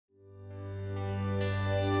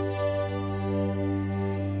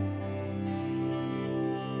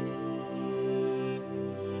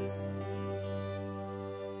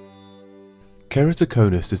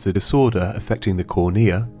Keratoconus is a disorder affecting the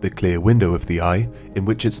cornea, the clear window of the eye, in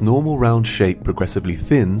which its normal round shape progressively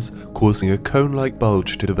thins, causing a cone-like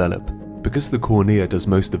bulge to develop. Because the cornea does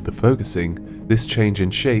most of the focusing, this change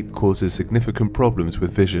in shape causes significant problems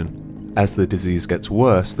with vision. As the disease gets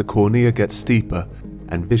worse, the cornea gets steeper,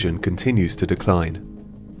 and vision continues to decline.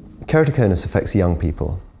 Keratoconus affects young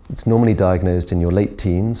people. It's normally diagnosed in your late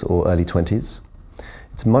teens or early 20s.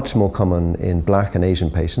 It's much more common in Black and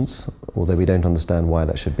Asian patients, although we don't understand why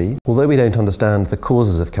that should be. Although we don't understand the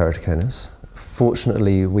causes of keratoconus,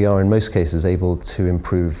 fortunately we are in most cases able to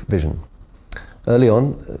improve vision. Early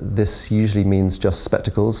on, this usually means just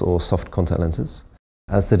spectacles or soft contact lenses.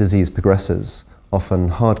 As the disease progresses, often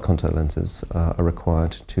hard contact lenses are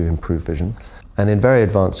required to improve vision. And in very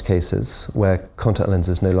advanced cases, where contact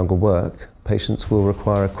lenses no longer work, patients will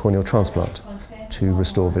require a corneal transplant to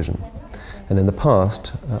restore vision. And in the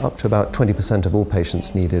past, up to about 20% of all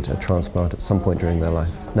patients needed a transplant at some point during their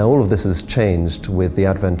life. Now all of this has changed with the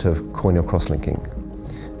advent of corneal cross-linking.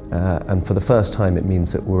 And for the first time it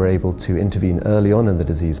means that we're able to intervene early on in the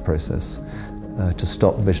disease process to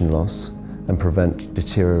stop vision loss and prevent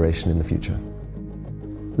deterioration in the future.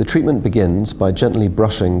 The treatment begins by gently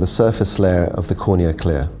brushing the surface layer of the cornea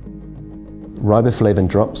clear. Riboflavin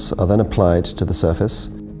drops are then applied to the surface,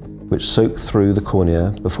 which soak through the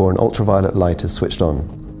cornea before an ultraviolet light is switched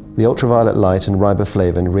on. The ultraviolet light and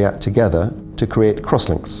riboflavin react together to create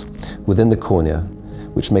crosslinks within the cornea,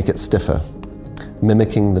 which make it stiffer,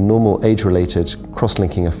 mimicking the normal age-related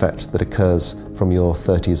cross-linking effect that occurs from your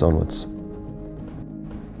 30s onwards.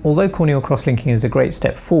 Although corneal cross-linking is a great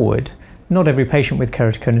step forward, not every patient with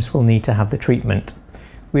keratoconus will need to have the treatment.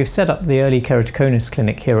 We've set up the early keratoconus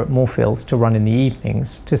clinic here at Moorfields to run in the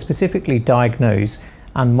evenings to specifically diagnose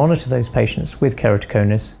and monitor those patients with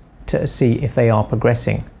keratoconus to see if they are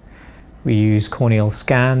progressing. We use corneal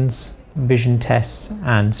scans, vision tests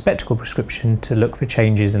and spectacle prescription to look for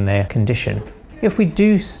changes in their condition. If we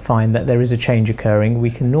do find that there is a change occurring,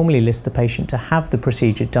 we can normally list the patient to have the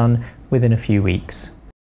procedure done within a few weeks.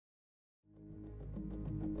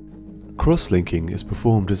 Cross-linking is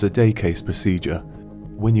performed as a day case procedure.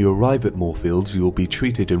 When you arrive at Moorfields, you will be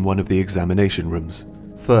treated in one of the examination rooms.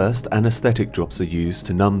 First, anaesthetic drops are used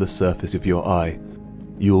to numb the surface of your eye.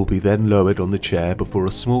 You will be then lowered on the chair before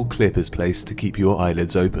a small clip is placed to keep your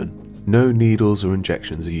eyelids open. No needles or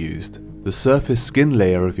injections are used. The surface skin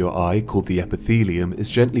layer of your eye, called the epithelium,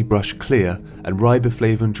 is gently brushed clear, and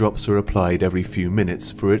riboflavin drops are applied every few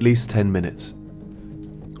minutes for at least 10 minutes.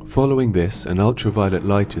 Following this, an ultraviolet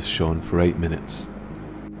light is shone for 8 minutes.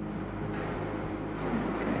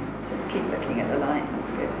 That's great. Just keep looking at the light,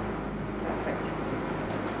 that's good. Perfect.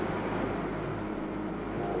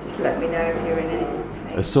 Just let me know if you're in any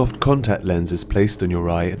pain. A soft contact lens is placed on your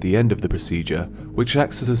eye at the end of the procedure, which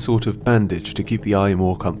acts as a sort of bandage to keep the eye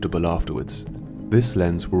more comfortable afterwards. This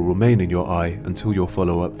lens will remain in your eye until your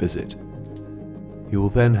follow-up visit. You will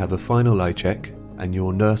then have a final eye check, and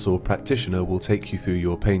your nurse or practitioner will take you through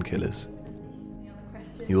your painkillers.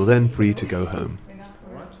 You're then free to go home.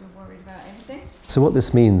 So what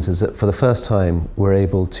this means is that for the first time we're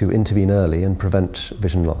able to intervene early and prevent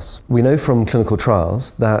vision loss. We know from clinical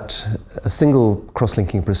trials that a single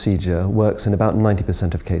cross-linking procedure works in about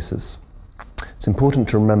 90% of cases. It's important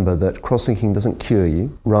to remember that cross-linking doesn't cure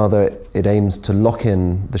you, rather it aims to lock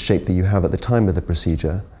in the shape that you have at the time of the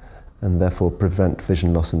procedure and therefore prevent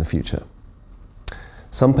vision loss in the future.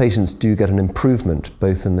 Some patients do get an improvement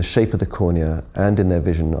both in the shape of the cornea and in their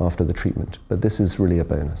vision after the treatment, but this is really a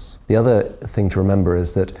bonus. The other thing to remember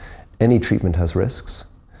is that any treatment has risks,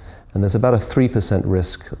 and there's about a 3%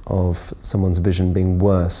 risk of someone's vision being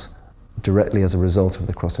worse directly as a result of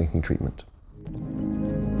the cross-linking treatment.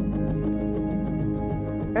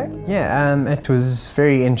 Yeah, it was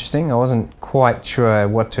very interesting. I wasn't quite sure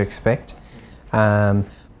what to expect,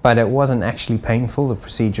 but it wasn't actually painful, the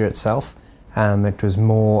procedure itself. It was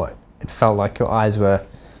more, it felt like your eyes were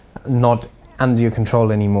not under your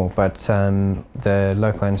control anymore, but the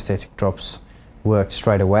local anaesthetic drops worked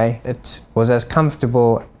straight away. It was as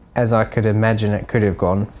comfortable as I could imagine it could have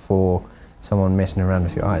gone for someone messing around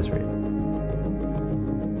with your eyes, really.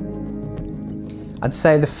 I'd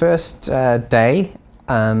say the first day,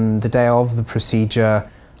 the day of the procedure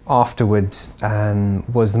afterwards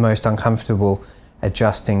was the most uncomfortable,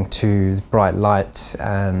 adjusting to the bright light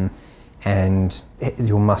and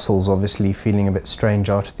your muscles obviously feeling a bit strange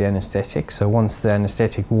after the anaesthetic. So once the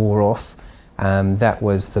anaesthetic wore off, that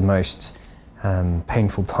was the most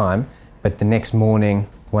painful time. But the next morning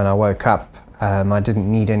when I woke up, I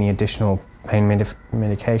didn't need any additional pain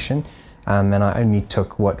medication, and I only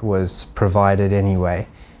took what was provided anyway.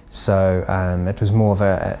 So it was more of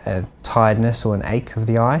a tiredness or an ache of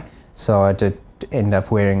the eye. So I did end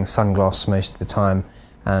up wearing sunglasses most of the time,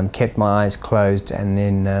 kept my eyes closed, and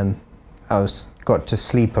then I got to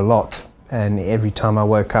sleep a lot, and every time I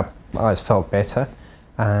woke up I felt better.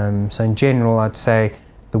 So in general I'd say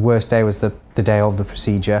the worst day was the day of the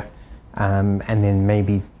procedure, and then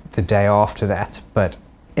maybe the day after that, but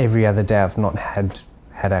every other day I've not had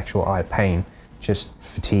actual eye pain, just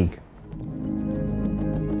fatigue.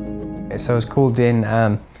 So I was called in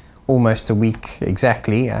almost a week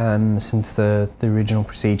exactly since the original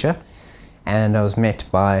procedure, and I was met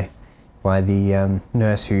by the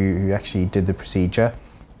nurse who actually did the procedure,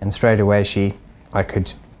 and straight away I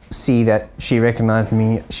could see that she recognised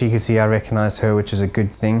me, she could see I recognised her, which is a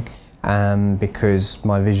good thing, because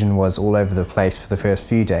my vision was all over the place for the first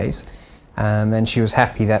few days, and she was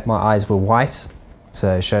happy that my eyes were white,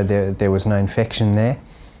 so it showed there was no infection there.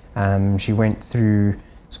 She went through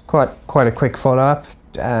quite a quick follow-up,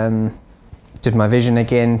 did my vision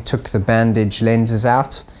again, took the bandage lenses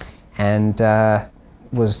out, and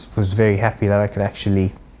was very happy that I could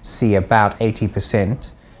actually see about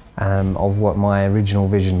 80% of what my original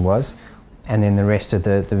vision was, and then the rest of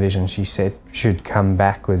the vision, she said, should come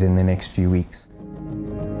back within the next few weeks.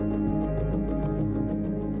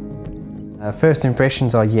 First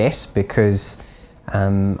impressions are yes, because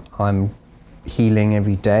I'm healing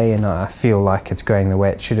every day and I feel like it's going the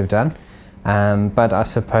way it should have done. But I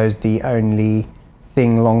suppose the only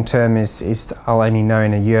thing long term is I'll only know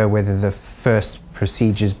in a year whether the first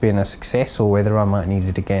procedure's been a success or whether I might need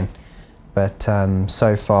it again. But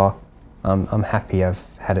so far I'm happy I've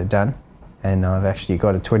had it done, and I've actually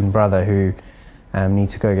got a twin brother who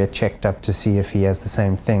needs to go get checked up to see if he has the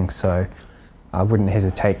same thing, so I wouldn't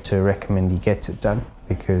hesitate to recommend he gets it done,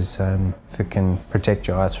 because if it can protect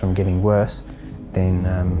your eyes from getting worse, then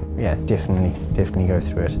yeah, definitely go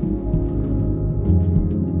through it.